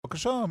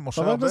בבקשה,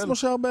 משה חבר הכנסת ארבל.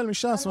 משה ארבל,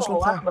 מש"ס, מה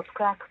שלומך?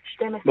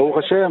 ברוך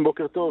השם,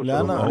 בוקר טוב.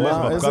 לאן?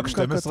 איזה פקק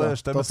אתה?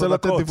 אתה רוצה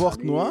לתת דיווח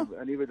תנועה?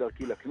 אני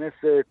בדרכי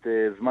לכנסת,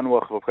 זמן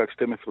רוח בפקק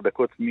 12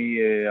 דקות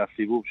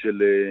מהסיבוב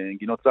של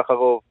גינות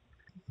סחרוב,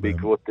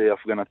 בעקבות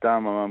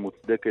הפגנתם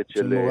המוצדקת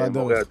של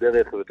מורי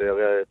הדרך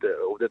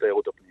ועובדי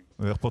תיירות הפנים.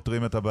 ואיך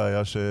פותרים את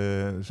הבעיה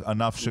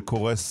שענף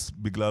שקורס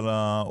בגלל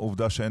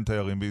העובדה שאין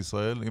תיירים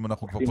בישראל, אם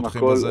אנחנו כבר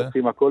פותחים בזה?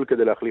 עושים הכל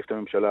כדי להחליף את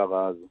הממשלה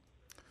הרעה הזו.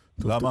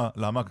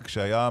 למה?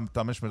 כשהיה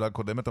תמ"ש מילה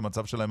קודמת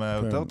המצב שלהם היה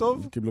יותר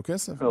טוב? קיבלו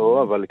כסף?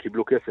 לא, אבל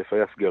קיבלו כסף,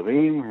 היה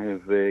סגרים,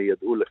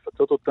 וידעו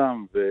לפצות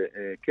אותם,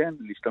 וכן,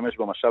 להשתמש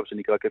במשאב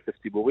שנקרא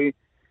כסף ציבורי,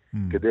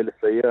 כדי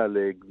לסייע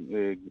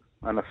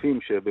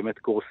לענפים שבאמת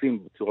קורסים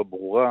בצורה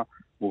ברורה,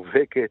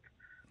 מובהקת,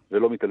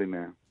 ולא מתעלים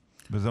מהם.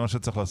 וזה מה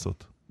שצריך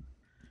לעשות.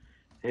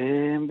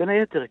 בין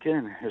היתר,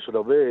 כן. יש עוד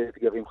הרבה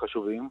אתגרים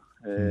חשובים.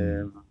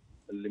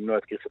 למנוע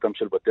את קריסתם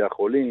של בתי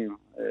החולים,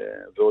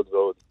 ועוד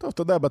ועוד. טוב,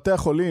 אתה יודע, בתי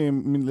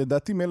החולים,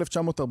 לדעתי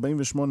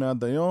מ-1948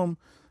 עד היום,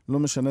 לא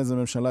משנה איזה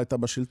ממשלה הייתה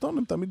בשלטון,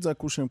 הם תמיד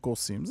זעקו שהם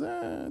קורסים. זה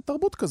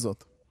תרבות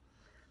כזאת.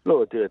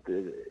 לא, תראה,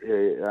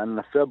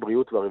 ענפי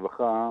הבריאות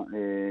והרווחה...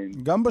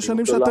 גם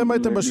בשנים שאתם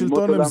הייתם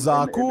בשלטון הם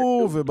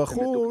זעקו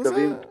ובחו.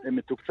 הם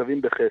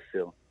מתוקצבים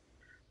בחסר.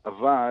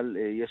 אבל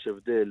יש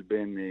הבדל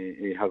בין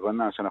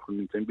הבנה שאנחנו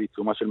נמצאים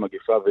בעיצומה של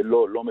מגפה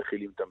ולא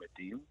מכילים את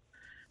המתים,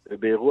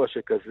 ובאירוע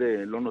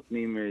שכזה לא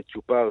נותנים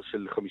צ'ופר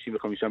של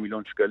 55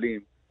 מיליון שקלים,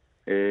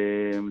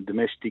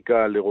 דמי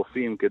שתיקה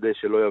לרופאים כדי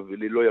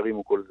שלא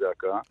ירימו כל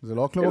זעקה. זה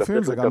לא רק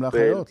לרופאים, זה גם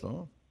לאחריות,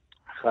 לא?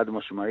 חד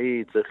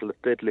משמעי, צריך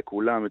לתת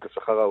לכולם את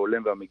השכר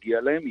ההולם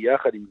והמגיע להם.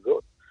 יחד עם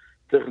זאת,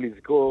 צריך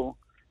לזכור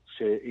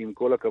שעם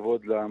כל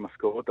הכבוד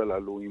למשכורות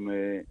הללו, אם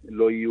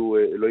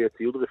לא יהיה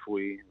ציוד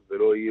רפואי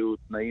ולא יהיו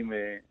תנאים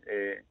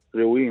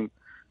ראויים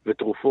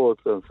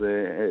ותרופות, אז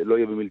לא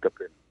יהיה במי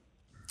לטפל.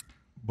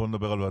 בוא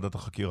נדבר על ועדת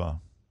החקירה.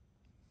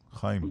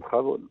 חיים.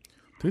 בכבוד.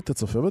 תראי, אתה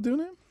צופה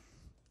בדיונים?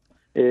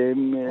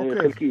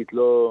 חלקית,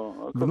 לא...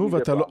 נו,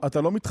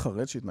 ואתה לא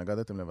מתחרט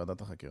שהתנגדתם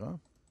לוועדת החקירה?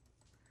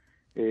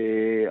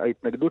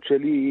 ההתנגדות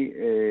שלי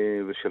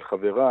ושל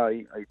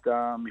חבריי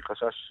הייתה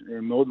מחשש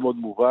מאוד מאוד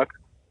מובהק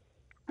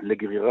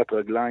לגרירת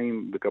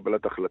רגליים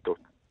בקבלת החלטות.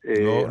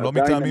 לא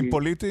מטעמים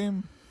פוליטיים?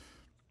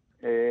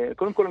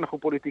 קודם כל אנחנו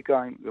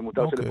פוליטיקאים,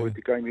 ומותר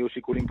שלפוליטיקאים יהיו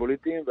שיקולים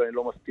פוליטיים, ואני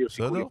לא מסתיר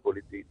שיקולים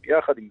פוליטיים.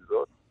 יחד עם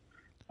זאת,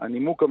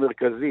 הנימוק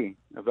המרכזי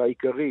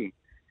והעיקרי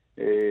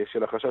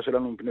של החשש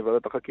שלנו מפני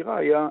ועדת החקירה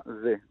היה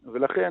זה,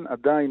 ולכן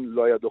עדיין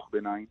לא היה דוח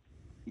ביניים.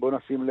 בוא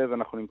נשים לב,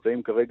 אנחנו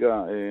נמצאים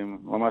כרגע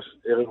ממש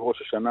ערב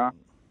ראש השנה.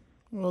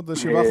 עוד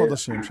 7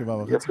 חודשים, 7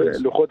 וחצי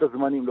חודשים.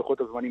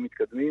 לוחות הזמנים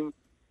מתקדמים.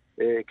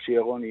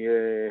 כשירון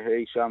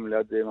יהיה שם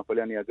ליד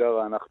מפלי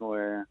הניאגרה, אנחנו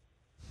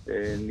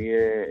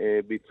נהיה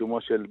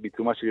בעיצומה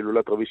של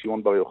הילולת רבי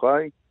שמעון בר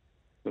יוחאי.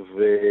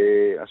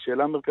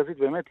 והשאלה המרכזית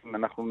באמת, אם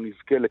אנחנו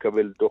נזכה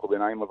לקבל דוח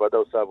ביניים, הוועדה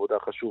עושה עבודה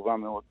חשובה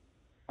מאוד.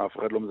 אף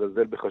אחד לא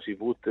מזלזל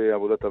בחשיבות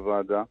עבודת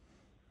הוועדה,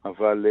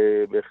 אבל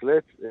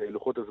בהחלט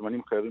לוחות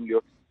הזמנים חייבים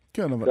להיות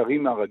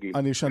קצרים מהרגיל.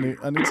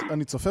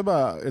 אני צופה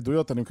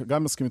בעדויות, אני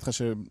גם מסכים איתך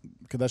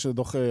שכדאי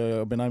שדוח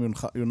ביניים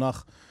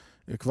יונח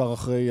כבר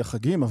אחרי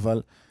החגים,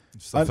 אבל...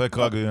 ספק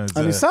רק...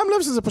 אני שם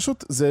לב שזה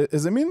פשוט, זה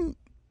איזה מין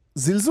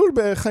זלזול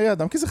בחיי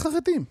אדם, כי זה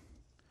חרדים.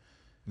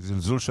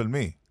 זלזול של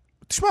מי?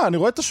 תשמע, אני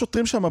רואה את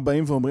השוטרים שם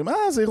באים ואומרים,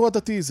 זה אירוע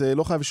דתי, זה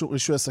לא חייב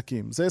רישוי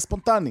עסקים, זה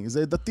ספונטני,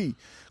 זה דתי.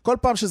 כל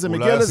פעם שזה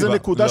מגיע לזה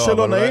נקודה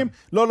שלא נעים,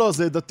 לא,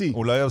 זה דתי.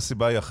 אולי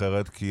הסיבה היא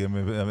אחרת, כי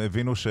הם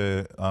הבינו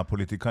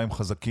שהפוליטיקאים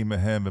חזקים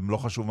מהם, והם לא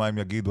חשוב מה הם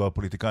יגידו,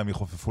 הפוליטיקאים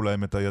יחופפו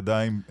להם את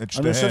הידיים, את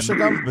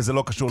שתיהם, וזה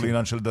לא קשור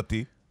לעניין של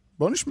דתי.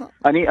 בוא נשמע.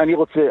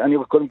 אני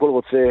קודם כל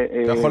רוצה...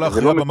 אתה יכול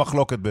להכריע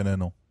במחלוקת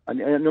בינינו.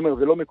 אני אומר,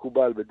 זה לא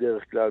מקובל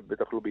בדרך כלל,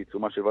 בטח לא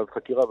בעיצומה של ועדת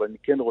חקירה, ואני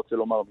כן רוצה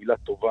לומר מילה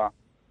טובה,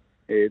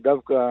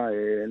 דווקא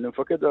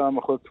למפקד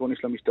המחוז הצפוני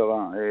של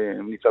המשטרה,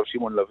 ניצב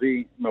שמעון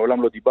לוי,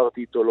 מעולם לא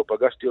דיברתי איתו, לא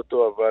פגשתי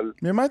אותו, אבל...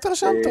 ממה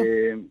התרשמת?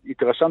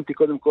 התרשמתי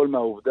קודם כל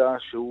מהעובדה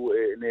שהוא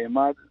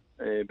נעמד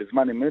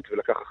בזמן אמת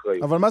ולקח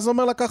אחריות. אבל מה זה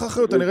אומר לקח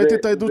אחריות? אני ראיתי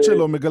את העדות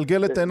שלו,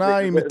 מגלגלת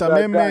עיניים,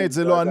 מתממת,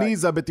 זה לא אני,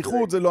 זה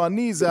הבטיחות, זה לא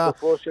אני,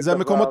 זה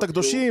המקומות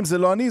הקדושים, זה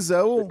לא אני, זה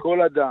ההוא.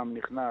 כל אדם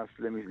נכנס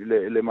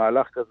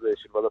למהלך כזה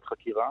של ועדת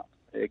חקירה,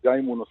 גם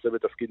אם הוא נושא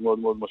בתפקיד מאוד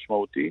מאוד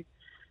משמעותי,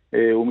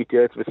 הוא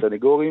מתייעץ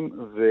בסניגורים,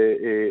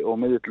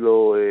 ועומדת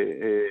לו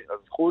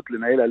הזכות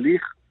לנהל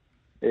הליך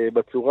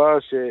בצורה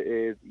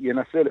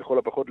שינסה לכל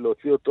הפחות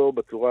להוציא אותו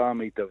בצורה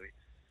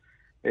המיטבית.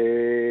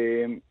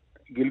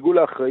 גלגול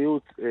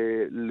האחריות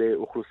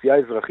לאוכלוסייה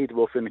אזרחית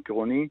באופן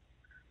עקרוני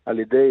על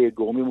ידי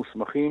גורמים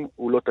מוסמכים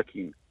הוא לא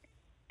תקין.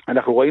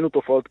 אנחנו ראינו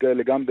תופעות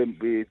כאלה גם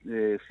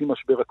בשיא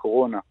משבר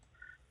הקורונה,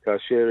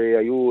 כאשר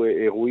היו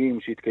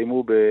אירועים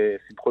שהתקיימו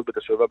בשמחות בית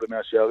השואבה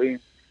במאה שערים,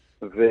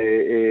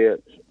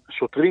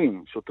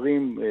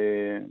 ושוטרים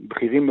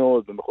בכירים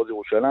מאוד במחוז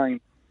ירושלים,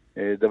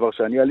 דבר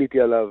שאני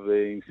עליתי עליו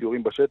עם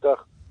סיורים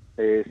בשטח,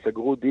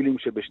 סגרו דילים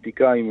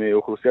שבשתיקה עם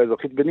אוכלוסייה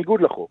אזרחית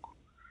בניגוד לחוק.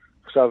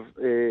 עכשיו,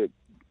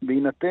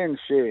 בהינתן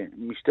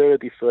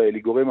שמשטרת ישראל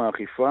היא גורם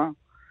האכיפה,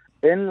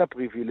 אין לה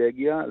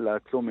פריבילגיה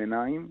לעצום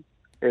עיניים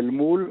אל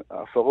מול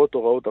הפרות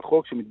הוראות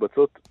החוק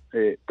שמתבצעות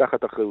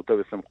תחת אחריותה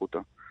וסמכותה.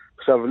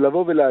 עכשיו,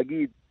 לבוא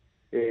ולהגיד,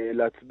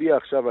 להצביע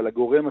עכשיו על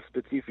הגורם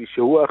הספציפי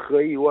שהוא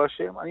האחראי, הוא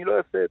האשם, אני לא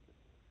אעשה את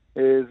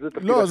זה.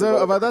 לא,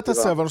 זה הוועדה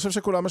תעשה, אבל אני חושב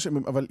שכולם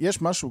אשמים, אבל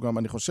יש משהו גם,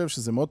 אני חושב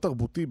שזה מאוד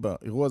תרבותי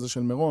באירוע הזה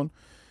של מירון,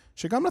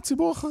 שגם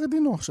לציבור החרדי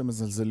נוח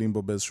שמזלזלים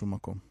בו באיזשהו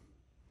מקום.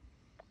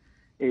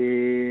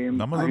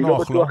 למה זה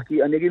נוח לו?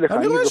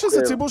 אני רואה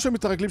שזה ציבור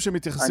שמתרגלים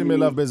שמתייחסים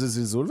אליו באיזה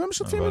זלזול, והם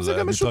משתפים עם זה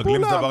גם משהו פעולה.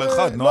 מתרגלים דבר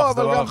אחד, נוח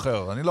זה דבר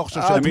אחר. אני לא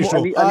חושב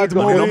שמישהו,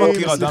 אני לא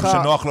מכיר אדם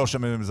שנוח לו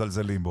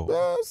שמזלזלים בו.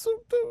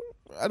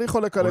 אני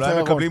חולק עליך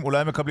ירון. אולי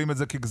הם מקבלים את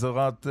זה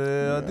כגזרת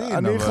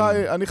הדין.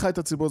 אני חי את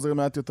הציבור הזה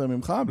מעט יותר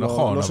ממך.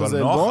 נכון, אבל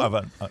נוח,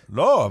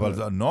 לא, אבל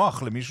זה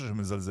נוח למישהו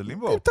שמזלזלים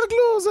בו.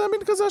 תרגלו, זה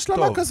מין כזה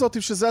השלמה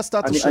כזאת, שזה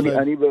הסטטוס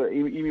שלהם.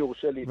 אם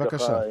יורשה לי,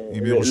 בבקשה.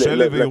 אם יורשה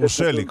לי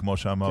ויורשה לי, כמו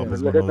שאמר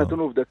בזמנו. לתת נתון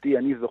עובדתי,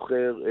 אני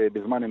זוכר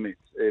בזמן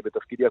אמת,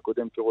 בתפקידי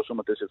הקודם כראש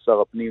המטה של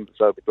שר הפנים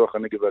ושר פיתוח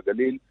הנגב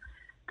והגליל,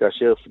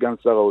 כאשר סגן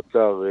שר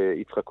האוצר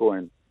יצחק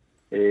כהן,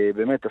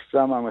 באמת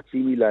עשה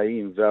מאמצים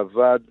עילאיים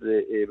ועבד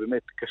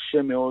באמת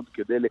קשה מאוד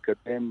כדי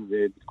לקדם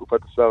בתקופת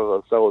שר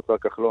האוצר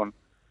כחלון,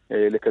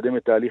 לקדם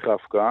את תהליך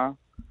ההפקעה.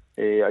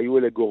 היו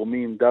אלה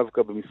גורמים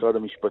דווקא במשרד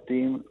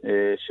המשפטים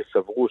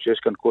שסברו שיש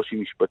כאן קושי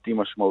משפטי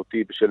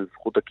משמעותי בשל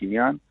זכות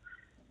הקניין,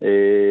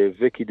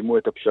 וקידמו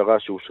את הפשרה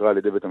שאושרה על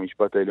ידי בית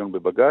המשפט העליון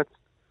בבג"ץ,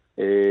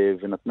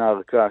 ונתנה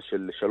ארכה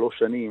של 3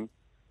 שנים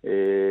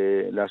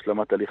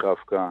להשלמת תהליך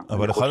ההפקעה.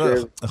 אבל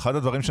אחד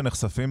הדברים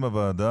שנחשפים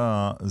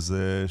בוועדה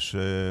זה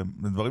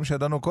דברים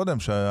שידענו קודם,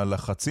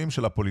 שהלחצים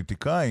של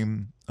הפוליטיקאים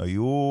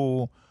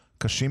היו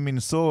קשים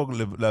מנסור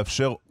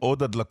לאפשר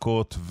עוד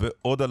הדלקות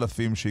ועוד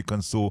אלפים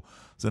שיכנסו.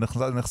 זה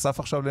נחשף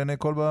עכשיו לעיני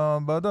כל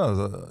בוועדה.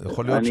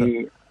 יכול להיות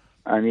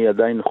אני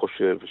עדיין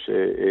חושב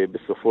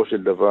שבסופו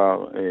של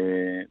דבר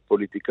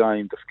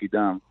פוליטיקאים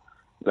תפקידם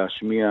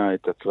להשמיע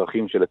את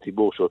הצרכים של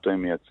הציבור שאותו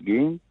הם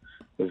מייצגים,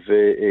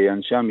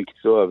 ואנשי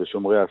המקצוע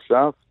ושומרי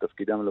הסף,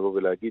 תפקידם לבוא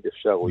ולהגיד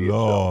אפשר או אי אפשר.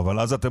 לא, אבל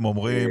אז אתם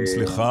אומרים,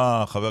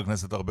 סליחה, חבר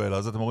הכנסת ארבל,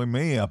 אז אתם אומרים,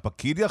 מי,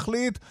 הפקיד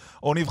יחליט,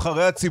 או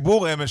נבחרי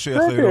הציבור הם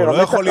שיחליטו?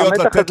 לא יכול להיות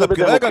לתת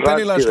לפקיד, רגע, תן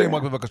לי להשלים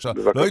רק בבקשה.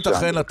 לא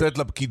ייתכן לתת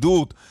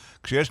לפקידות,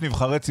 כשיש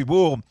נבחרי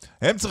ציבור,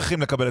 הם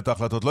צריכים לקבל את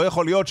ההחלטות. לא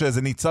יכול להיות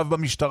שאיזה ניצב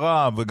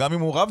במשטרה, וגם אם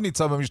הוא רב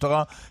ניצב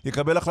במשטרה,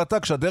 יקבל החלטה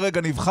כשהדרג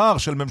הנבחר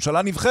של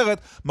ממשלה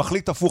נבחרת,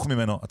 מחליט הפוך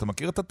ממנו. אתה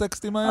מכיר את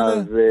הטקסטים האלה?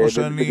 או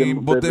שאני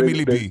בודה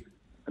מליבי?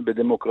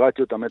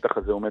 בדמוקרטיות המתח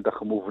הזה הוא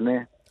מתח מובנה,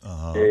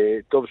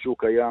 טוב שהוא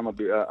קיים,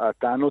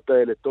 הטענות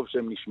האלה טוב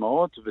שהן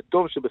נשמעות,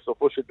 וטוב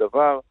שבסופו של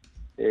דבר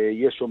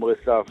יש שומרי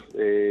סף.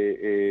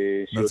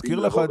 נזכיר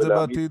לך את זה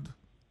בעתיד?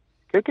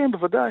 כן, כן,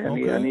 בוודאי,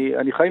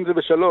 אני חי עם זה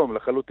בשלום,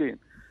 לחלוטין.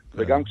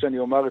 וגם כשאני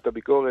אומר את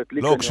הביקורת...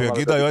 לא,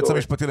 כשיגיד היועץ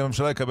המשפטי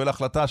לממשלה יקבל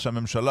החלטה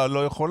שהממשלה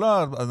לא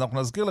יכולה, אז אנחנו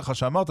נזכיר לך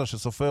שאמרת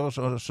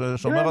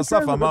ששומר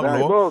הסף אמר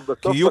לו,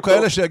 כי יהיו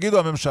כאלה שיגידו,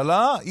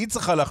 הממשלה היא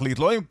צריכה להחליט,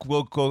 לא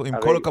עם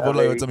כל הכבוד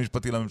ליועץ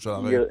המשפטי לממשלה.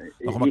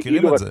 אנחנו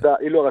מכירים את זה.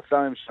 אילו רצה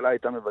הממשלה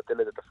הייתה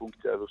מבטלת את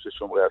הפונקציה הזו של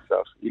שומרי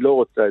הסף. היא לא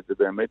רוצה את זה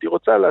באמת, היא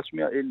רוצה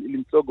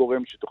למצוא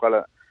גורם שתוכל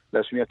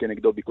להשמיע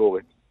כנגדו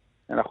ביקורת.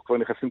 אנחנו כבר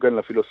נכנסים כאן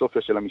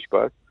לפילוסופיה של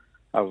המשפט.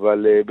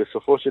 אבל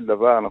בסופו של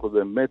דבר אנחנו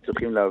באמת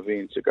צריכים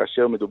להבין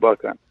שכאשר מדובר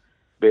כאן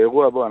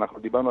באירוע בו אנחנו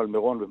דיברנו על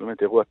מירון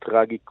ובאמת אירוע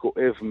טרגי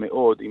כואב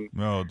מאוד עם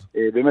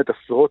באמת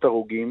עשרות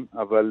הרוגים,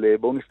 אבל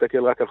בואו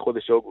נסתכל רק על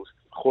חודש אוגוסט,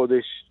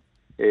 חודש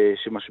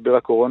שמשבר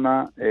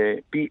הקורונה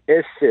פי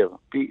 10,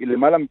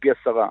 למעלה מפי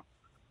 10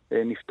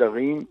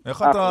 נפטרים.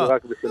 איך אתה?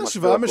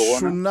 השוואה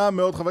משונה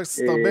מאוד, חבר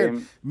הכנסת ארבל.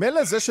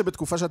 מילא זה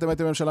שבתקופה שאתם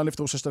הייתם ממשלה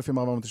נפטרו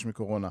 6,400 איש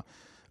מקורונה,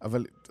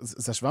 אבל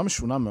זו השוואה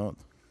משונה מאוד.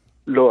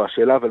 לא,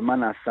 השאלה אבל מה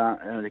נעשה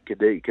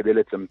כדי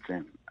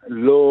לצמצם.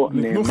 לא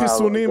נאמר,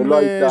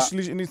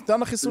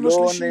 ניתן החיסון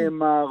השלישי. לא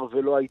נאמר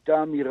ולא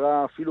הייתה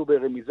אמירה אפילו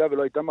ברמיזה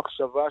ולא הייתה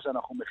מחשבה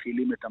שאנחנו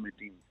מכילים את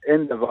המתים.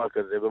 אין דבר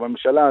כזה.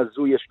 ובממשלה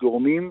הזו יש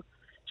גורמים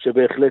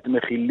שבהחלט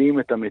מכילים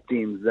את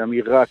המתים. זו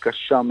אמירה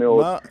קשה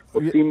מאוד.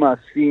 עושים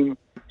מעשים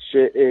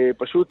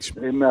שפשוט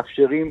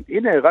מאפשרים,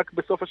 הנה רק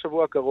בסוף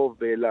השבוע הקרוב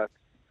באילת,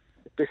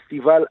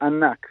 פסטיבל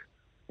ענק.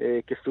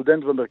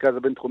 כסטודנט במרכז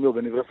הבינתחומי או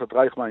באוניברסיטת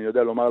רייכמן, אני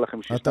יודע לומר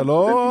לכם שיש... אתה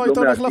לא היית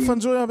הולך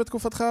לפנג'ויה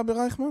בתקופתך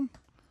ברייכמן?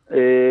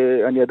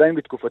 אני עדיין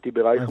בתקופתי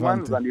ברייכמן,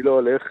 ואני לא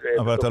הולך...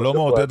 אבל אתה לא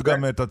מעודד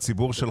גם את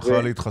הציבור שלך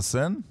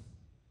להתחסן?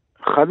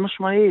 חד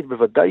משמעית,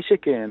 בוודאי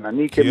שכן.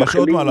 אני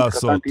כמחלים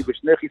התחסנתי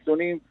בשני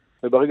חיסונים,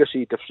 וברגע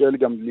שיתאפשר לי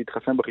גם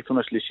להתחסן בחיסון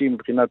השלישי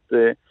מבחינת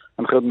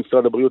הנחיות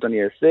משרד הבריאות,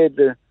 אני אעשה את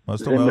זה. מה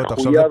זאת אומרת?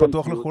 עכשיו זה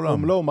פתוח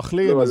לכולם. לא, הוא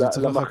מחלים, אז הוא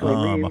צריך לחכות.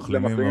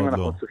 למחלימים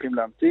אנחנו צריכים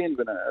להמתין,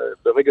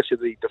 וברגע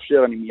שזה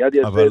יתאפשר אני מיד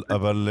אעשה את זה.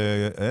 אבל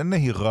אין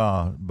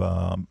נהירה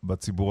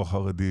בציבור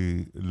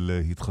החרדי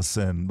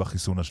להתחסן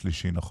בחיסון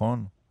השלישי,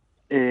 נכון?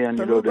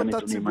 אני לא יודע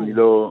נתונים,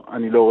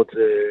 אני לא רוצה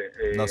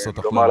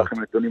לומר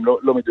לכם נתונים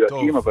לא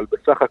מדויקים, אבל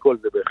בסך הכל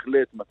זה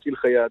בהחלט מציל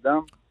חיי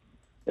אדם,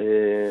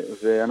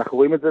 ואנחנו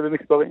רואים את זה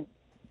במספרים.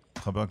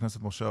 חבר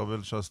הכנסת משה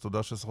ארבל, שאז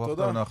תודה ששוחחת,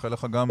 ונאחל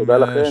לך גם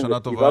שנה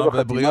טובה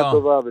ובריאה.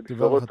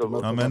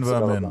 אמן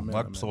ואמן,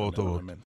 רק בשורות טובות.